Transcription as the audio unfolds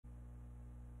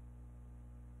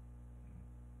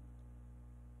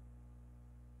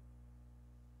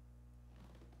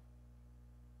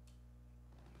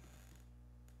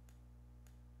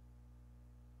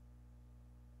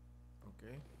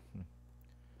Okay.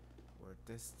 We're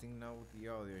testing now the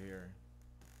audio here.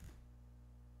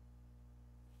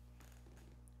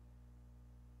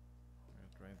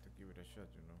 We're trying to give it a shot,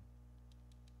 you know.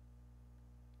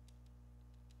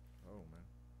 Oh man.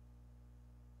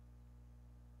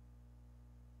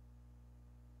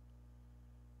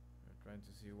 We're trying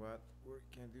to see what we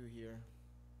can do here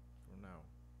from now.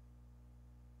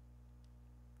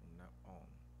 From now on.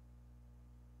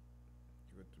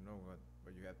 You got to know what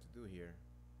you have to do here.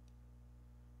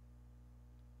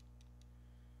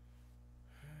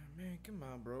 Man, come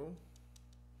on, bro.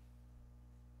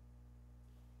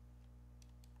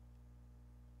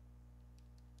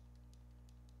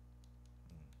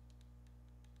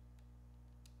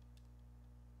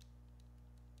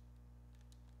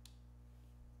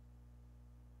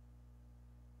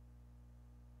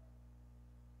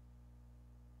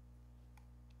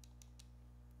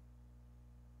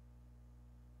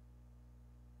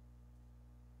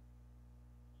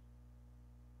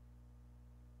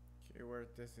 Okay, we're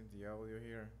testing the audio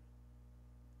here.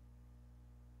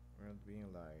 We're not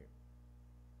being like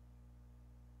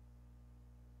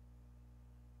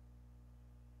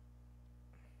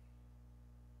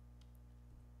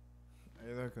I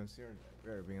don't consider that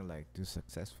we're being like too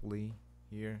successfully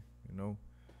here, you know.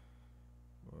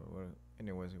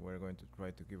 Anyways, we're going to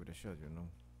try to give it a shot, you know.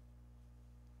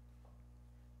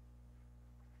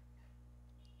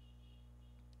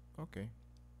 Okay.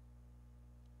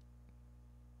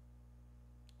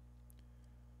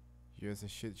 Here's a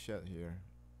shit shot here.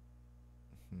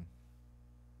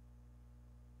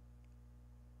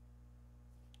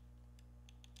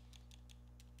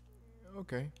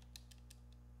 Okay.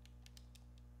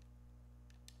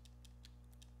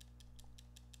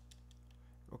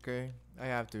 Okay, I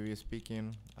have to be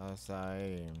speaking as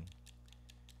I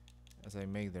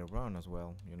make the run as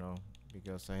well, you know,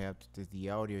 because I have to test the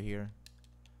audio here.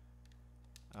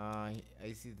 I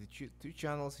see the two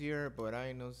channels here, but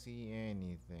I don't see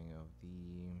anything of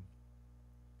the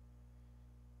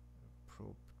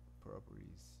pro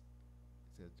properties.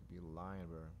 It said to be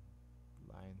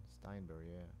Steinberg,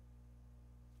 yeah.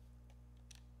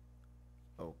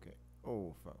 Okay.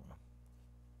 Oh fuck.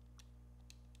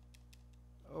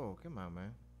 Oh, come on,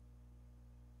 man.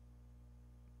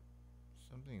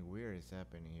 Something weird is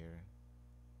happening here.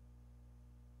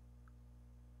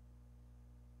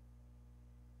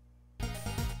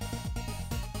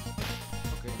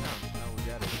 Okay, now we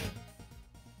got it here.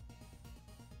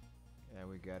 Yeah,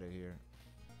 we got it here.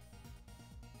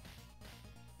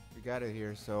 We got it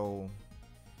here, so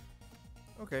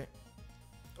okay.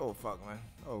 Oh fuck, man.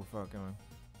 Oh fuck, man.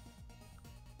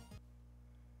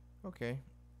 Okay.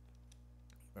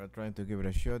 We're trying to give it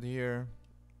a shot here.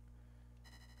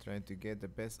 Trying to get the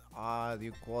best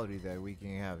audio quality that we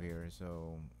can have here.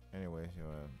 So anyway,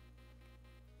 so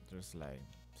there's like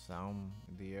sound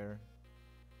in the air.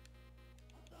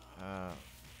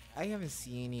 I haven't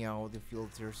seen any audio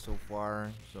filters so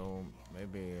far, so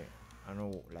maybe I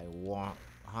don't know, like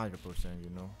 100%, you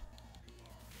know.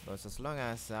 But as long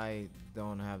as I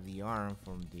don't have the arm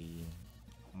from the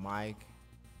mic,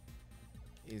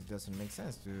 it doesn't make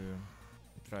sense to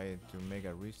try to make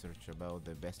a research about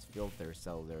the best filters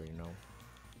out there, you know.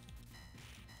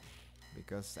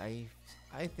 Because I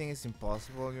think it's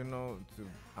impossible, you know, to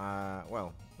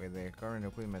well, with the current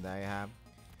equipment I have,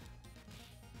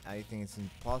 I think it's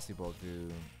impossible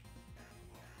to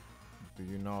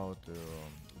you know, to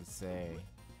let's say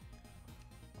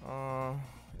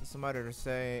it's a matter to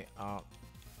say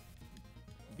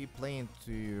be playing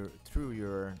through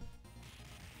your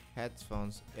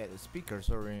headphones, speakers,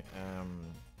 sorry,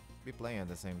 be playing at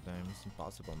the same time. It's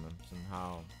impossible, man.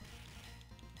 Somehow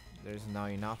there's not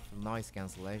enough noise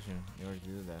cancellation in order to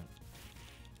do that.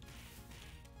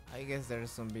 I guess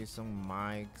there's some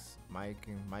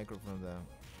microphone that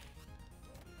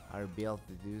are built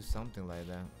to do something like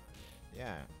that.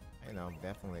 Yeah, I know,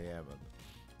 definitely, yeah, but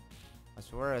as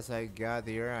far as I got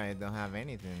here, I don't have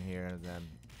anything here that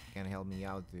can help me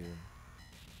out to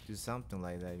do something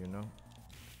like that, you know.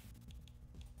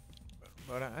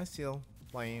 But I still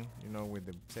playing, you know, with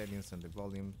the settings and the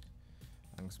volume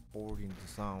and exporting the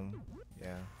sound.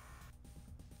 Yeah.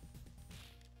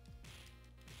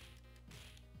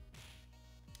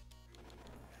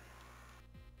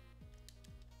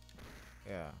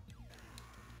 Yeah.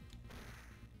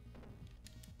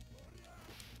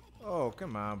 Oh,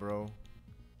 come on, bro.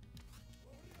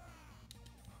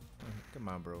 Come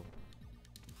on, bro.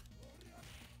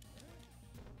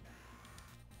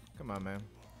 Come on, man.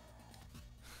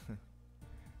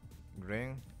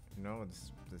 Green, you know,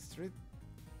 the street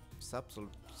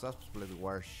subsplit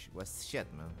was shit,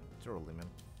 man. Totally, man.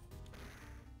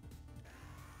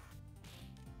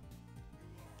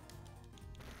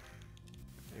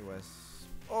 Let's.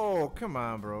 Oh, come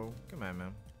on, bro. Come on,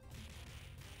 man.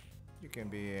 You can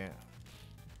be.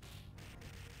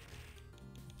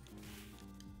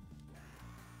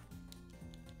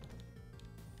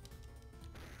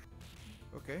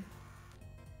 Okay.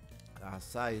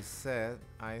 As I said,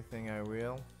 I think I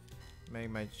will make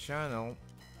my channel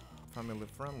family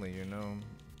friendly, you know.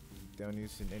 Don't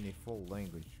use any full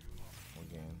language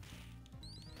again.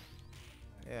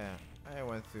 Yeah, I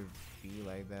want to be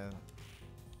like that.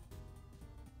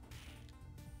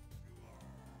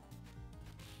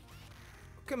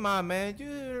 Come on, man,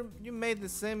 you made the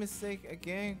same mistake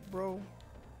again, bro.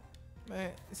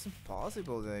 Man, it's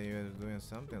impossible that you're doing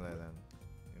something like that,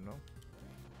 you know.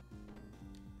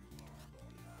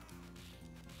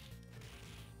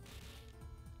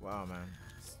 Wow, man,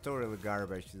 it's totally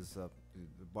garbage. This the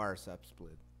bar sub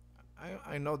split.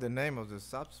 I know the name of the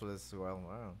sub split as well.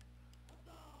 Wow,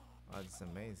 that's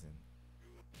amazing.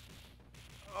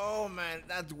 Oh man,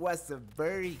 that was a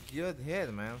very good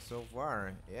hit, man. So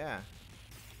far, yeah.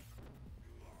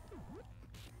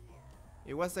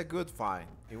 It was a good fight.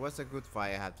 It was a good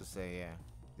fight, I have to say. Yeah,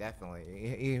 definitely.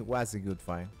 It was a good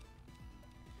fight.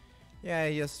 Yeah,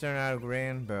 it just turned out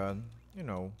green, but you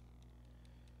know,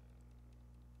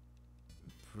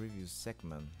 previous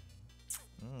segment.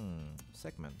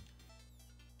 Segment.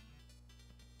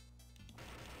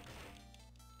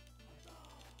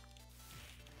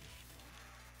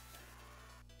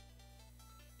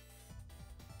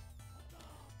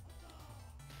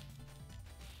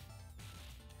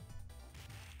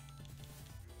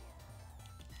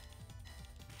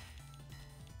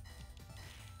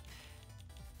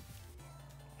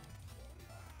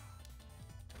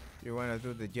 You wanna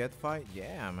do the jet fight?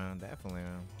 Yeah, man, definitely,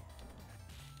 man.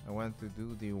 I want to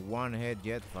do the one-head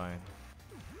jet fight.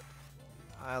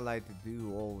 I like to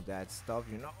do all that stuff,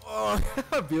 you know. Oh,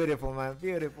 beautiful, man,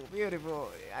 beautiful, beautiful.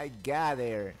 I got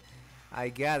there. I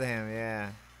got him,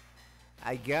 yeah.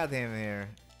 I got him here.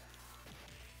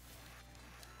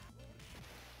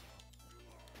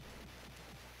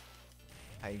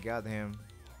 I got him.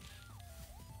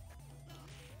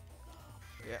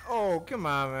 Yeah. Oh, come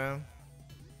on, man.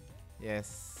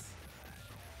 Yes.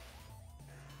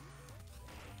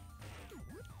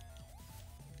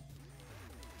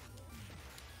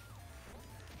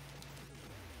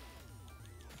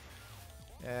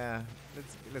 Yeah.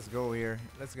 Let's go here.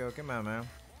 Let's go. Come on, man.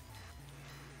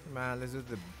 Come on. Let's do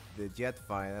the jet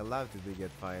fight. I love to do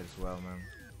jet fight as well, man.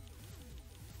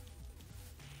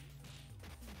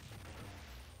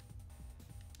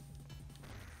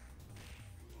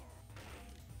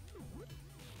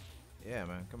 Yeah,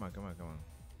 man. Come on, come on, come on.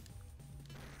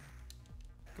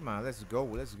 Come on, let's go,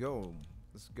 let's go.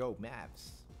 Let's go,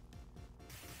 maps.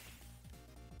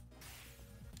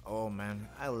 Oh man,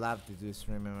 I love to do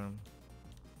streaming, man.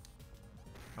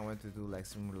 I want to do like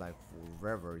streaming like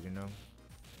forever, you know.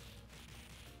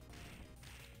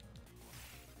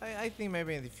 I think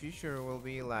maybe in the future will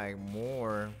be like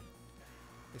more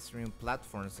stream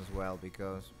platforms as well,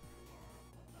 because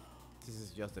this is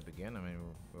just the beginning. I mean,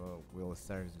 we'll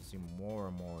start to see more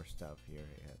and more stuff here.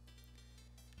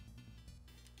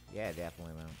 Yeah,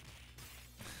 definitely,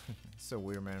 man. So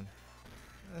weird, man.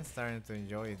 I'm starting to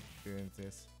enjoy doing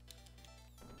this.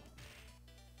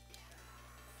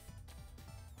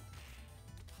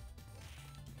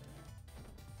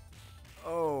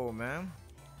 Oh, man.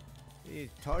 He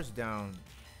touchdown.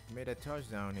 Made a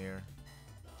touchdown here.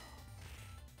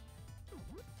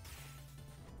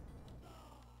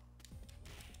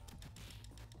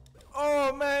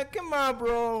 Oh, man. Come on,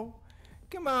 bro.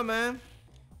 Come on, man.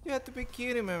 You have to be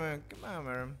kidding me, man. Come on,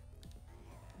 man.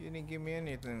 You didn't give me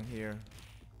anything here.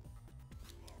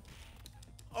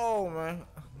 Oh, man.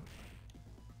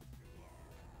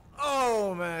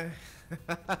 Oh, man.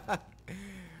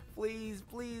 Please,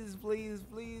 please, please,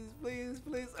 please, please,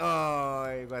 please. Oh,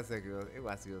 it was so good. It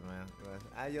was good, man. It was.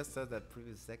 I just thought that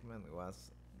previous segment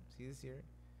was easier.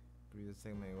 Previous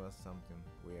segment was something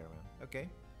weird, man. Okay,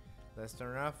 let's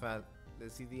turn it off and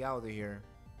let's see the audio here.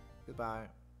 Goodbye.